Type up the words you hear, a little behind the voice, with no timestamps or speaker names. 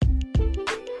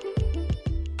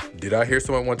Did I hear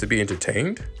someone want to be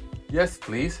entertained? Yes,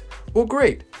 please. Well,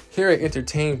 great. Here at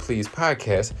Entertain Please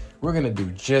Podcast, we're going to do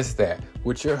just that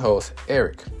with your host,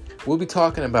 Eric. We'll be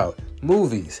talking about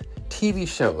movies, TV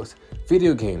shows,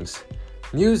 video games,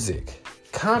 music,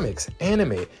 comics,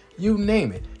 anime, you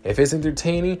name it. If it's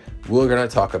entertaining, we're going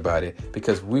to talk about it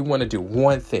because we want to do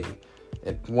one thing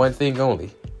and one thing only,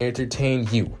 entertain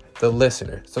you, the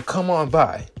listener. So come on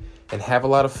by and have a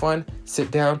lot of fun,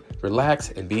 sit down, relax,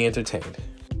 and be entertained.